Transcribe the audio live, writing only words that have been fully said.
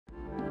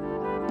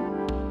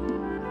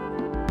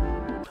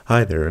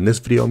Hi there, in this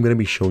video I'm going to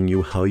be showing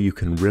you how you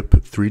can rip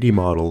 3D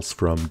models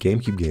from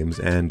Gamecube games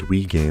and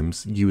Wii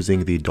games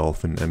using the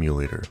Dolphin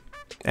Emulator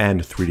and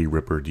 3D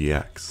Ripper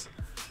DX.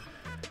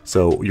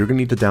 So you're going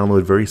to need to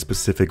download very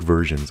specific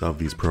versions of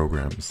these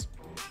programs.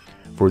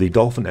 For the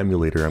Dolphin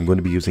Emulator, I'm going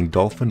to be using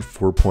Dolphin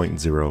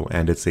 4.0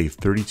 and it's a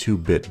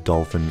 32-bit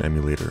Dolphin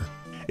emulator.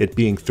 It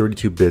being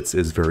 32 bits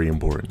is very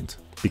important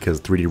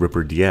because 3D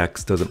Ripper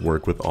DX doesn't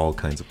work with all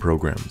kinds of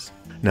programs.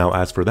 Now,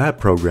 as for that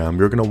program,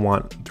 you're going to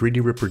want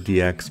 3D Ripper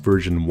DX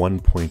version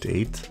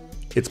 1.8.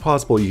 It's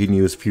possible you can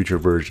use future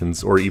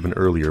versions or even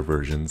earlier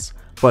versions,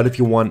 but if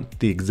you want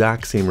the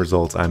exact same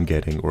results I'm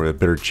getting or a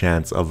better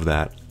chance of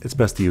that, it's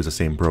best to use the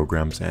same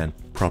programs and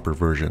proper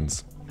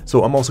versions.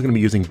 So I'm also going to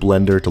be using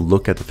Blender to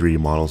look at the 3D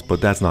models,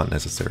 but that's not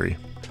necessary.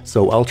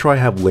 So I'll try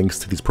to have links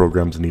to these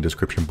programs in the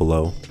description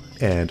below,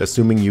 and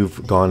assuming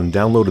you've gone and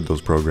downloaded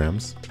those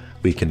programs,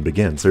 we can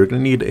begin. So you're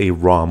going to need a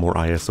ROM or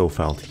ISO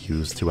file to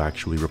use to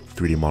actually rip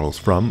 3D models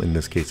from. In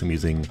this case, I'm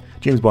using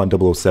James Bond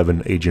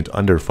 007 Agent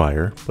Under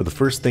Fire. But the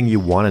first thing you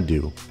want to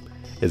do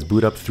is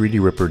boot up 3D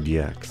Ripper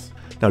DX.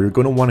 Now you're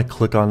going to want to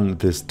click on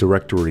this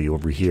directory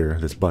over here,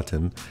 this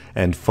button,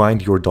 and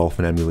find your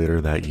Dolphin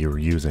emulator that you're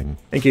using.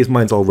 In case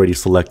mine's already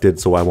selected,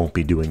 so I won't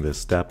be doing this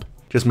step,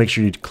 just make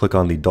sure you click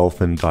on the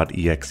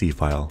dolphin.exe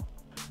file.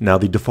 Now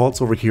the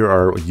defaults over here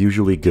are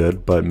usually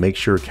good, but make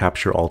sure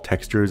Capture All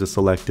Textures is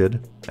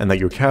selected and that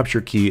your capture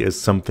key is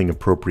something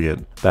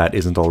appropriate that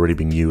isn't already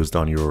being used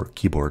on your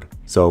keyboard.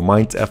 So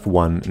mine's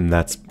F1 and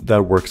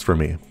that works for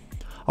me.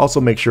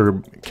 Also make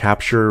sure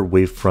Capture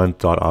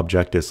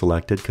Wavefront.object is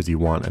selected because you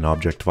want an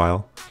object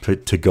file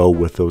to go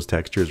with those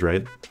textures,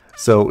 right?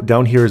 So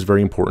down here is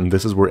very important.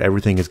 This is where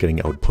everything is getting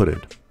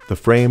outputted. The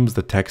frames,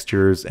 the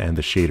textures, and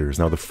the shaders.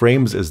 Now the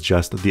frames is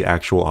just the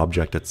actual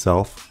object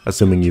itself,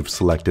 assuming you've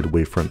selected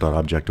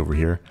wavefront.object over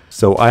here.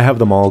 So I have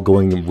them all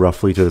going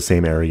roughly to the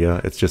same area.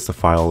 It's just a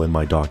file in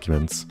my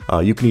documents.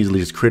 You can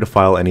easily just create a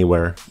file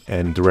anywhere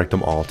and direct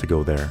them all to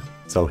go there.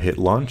 So hit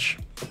launch.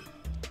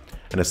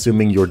 And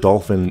assuming your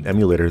Dolphin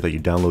emulator that you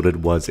downloaded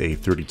was a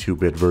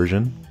 32-bit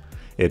version,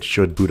 it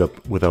should boot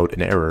up without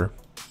an error.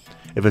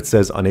 If it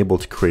says unable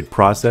to create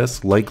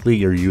process, likely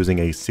you're using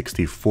a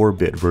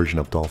 64-bit version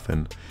of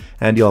Dolphin,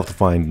 and you'll have to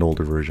find an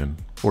older version,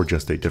 or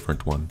just a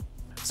different one.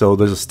 So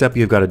there's a step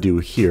you've got to do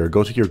here.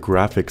 Go to your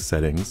graphics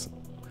settings.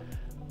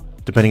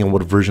 Depending on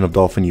what version of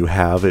Dolphin you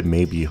have, it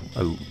may be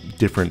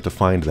different to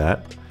find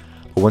that.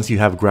 But once you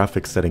have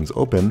graphics settings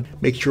open,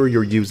 make sure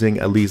you're using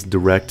at least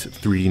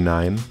Direct3D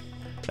 9,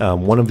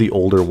 one of the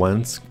older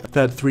ones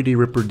that 3D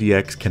Ripper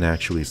DX can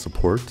actually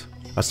support.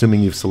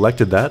 Assuming you've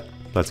selected that,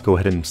 let's go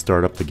ahead and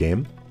start up the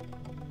game.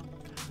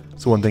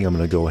 So one thing I'm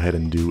going to go ahead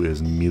and do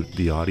is mute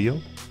the audio.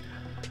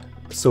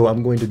 So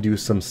I'm going to do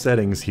some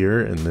settings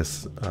here in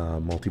this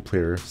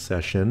multiplayer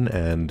session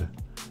and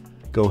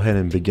go ahead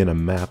and begin a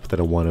map that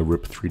I want to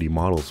rip 3D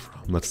models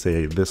from. Let's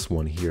say this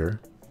one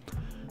here.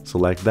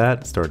 Select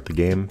that, start the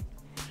game,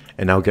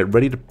 and now get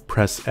ready to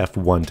press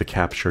F1 to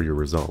capture your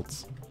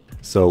results.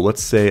 So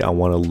let's say I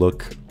want to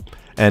look,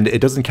 and it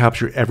doesn't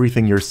capture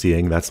everything you're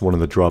seeing. That's one of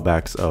the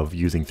drawbacks of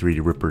using 3D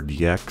Ripper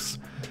DX.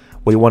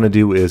 What you want to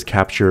do is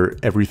capture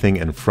everything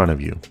in front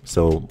of you.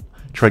 So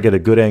try to get a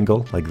good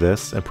angle like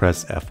this and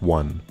press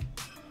F1.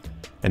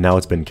 And now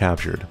it's been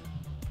captured.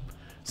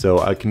 So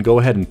I can go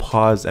ahead and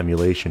pause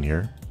emulation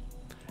here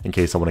in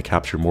case I want to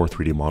capture more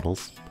 3D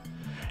models.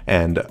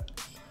 And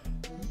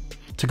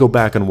to go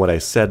back on what I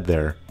said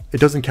there, it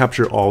doesn't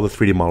capture all the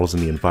 3D models in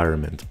the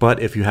environment, but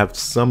if you have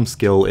some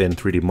skill in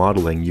 3D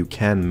modeling, you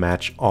can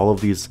match all of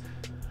these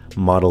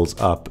models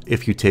up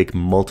if you take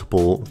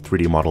multiple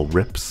 3D model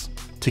rips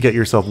to get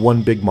yourself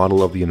one big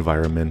model of the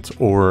environment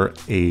or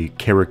a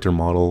character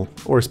model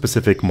or a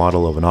specific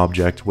model of an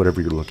object,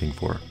 whatever you're looking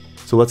for.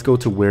 So let's go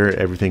to where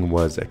everything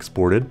was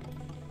exported.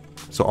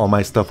 So all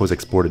my stuff was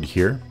exported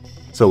here.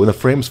 So in the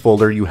frames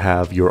folder, you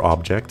have your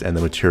object and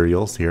the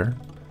materials here.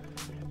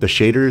 The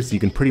shaders you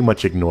can pretty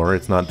much ignore,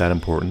 it's not that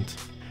important.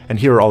 And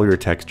here are all your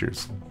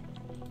textures.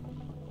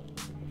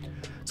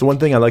 So one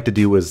thing I like to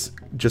do is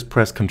just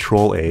press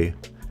Ctrl A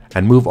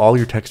and move all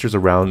your textures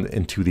around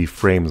into the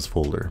frames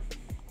folder,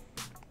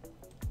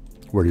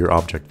 where your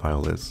object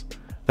file is.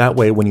 That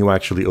way when you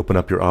actually open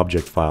up your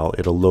object file,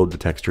 it'll load the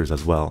textures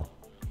as well.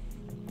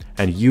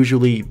 And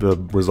usually the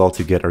results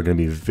you get are going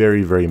to be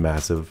very, very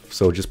massive.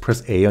 So just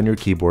press A on your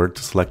keyboard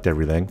to select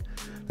everything,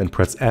 then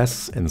press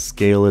S and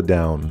scale it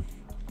down.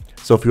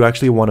 So if you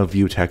actually want to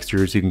view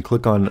textures, you can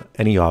click on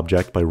any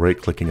object by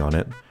right-clicking on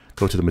it,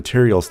 go to the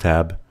Materials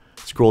tab,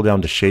 scroll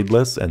down to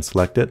Shadeless and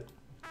select it.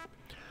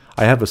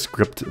 I have a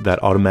script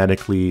that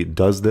automatically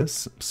does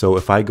this, so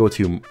if I go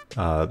to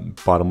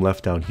bottom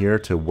left down here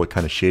to what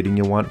kind of shading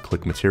you want,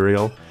 click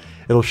Material,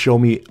 it'll show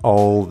me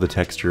all the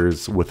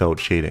textures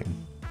without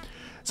shading.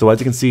 So as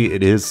you can see,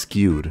 it is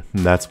skewed,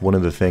 and that's one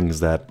of the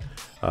things that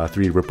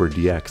 3D Ripper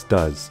DX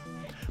does.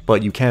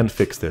 But you can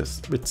fix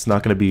this. It's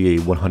not going to be a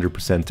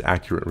 100%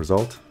 accurate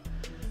result,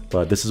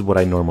 but this is what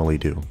I normally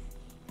do.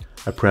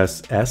 I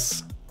press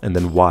S and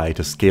then Y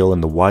to scale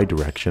in the Y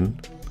direction,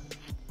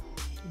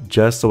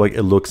 just so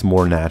it looks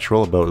more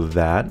natural about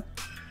that.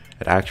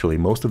 And actually,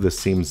 most of this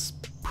seems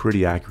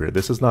pretty accurate.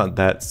 This is not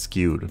that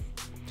skewed.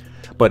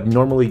 But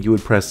normally you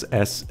would press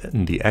S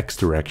in the X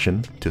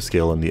direction to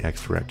scale in the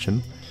X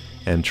direction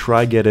and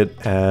try get it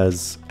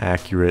as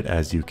accurate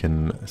as you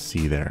can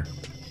see there.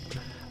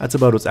 That's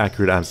about as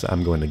accurate as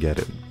I'm going to get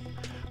it.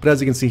 But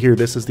as you can see here,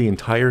 this is the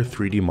entire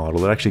 3D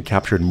model. It actually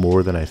captured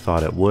more than I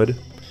thought it would.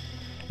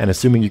 And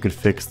assuming you can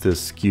fix the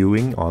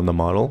skewing on the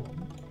model,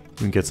 you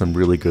can get some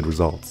really good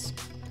results.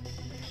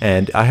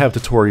 And I have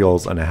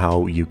tutorials on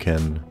how you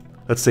can,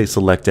 let's say,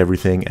 select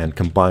everything and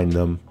combine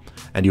them.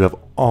 And you have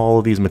all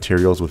of these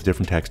materials with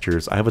different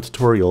textures. I have a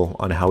tutorial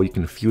on how you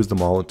can fuse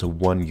them all into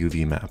one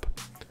UV map.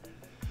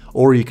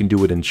 Or you can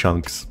do it in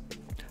chunks,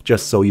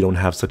 just so you don't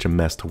have such a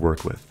mess to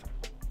work with.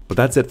 But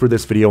that's it for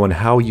this video on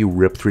how you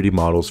rip 3D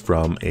models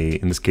from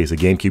in this case, a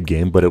GameCube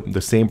game, but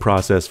the same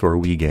process for a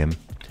Wii game.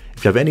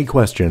 If you have any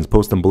questions,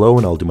 post them below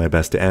and I'll do my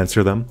best to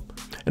answer them.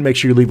 And make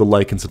sure you leave a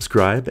like and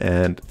subscribe,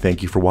 and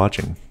thank you for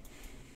watching.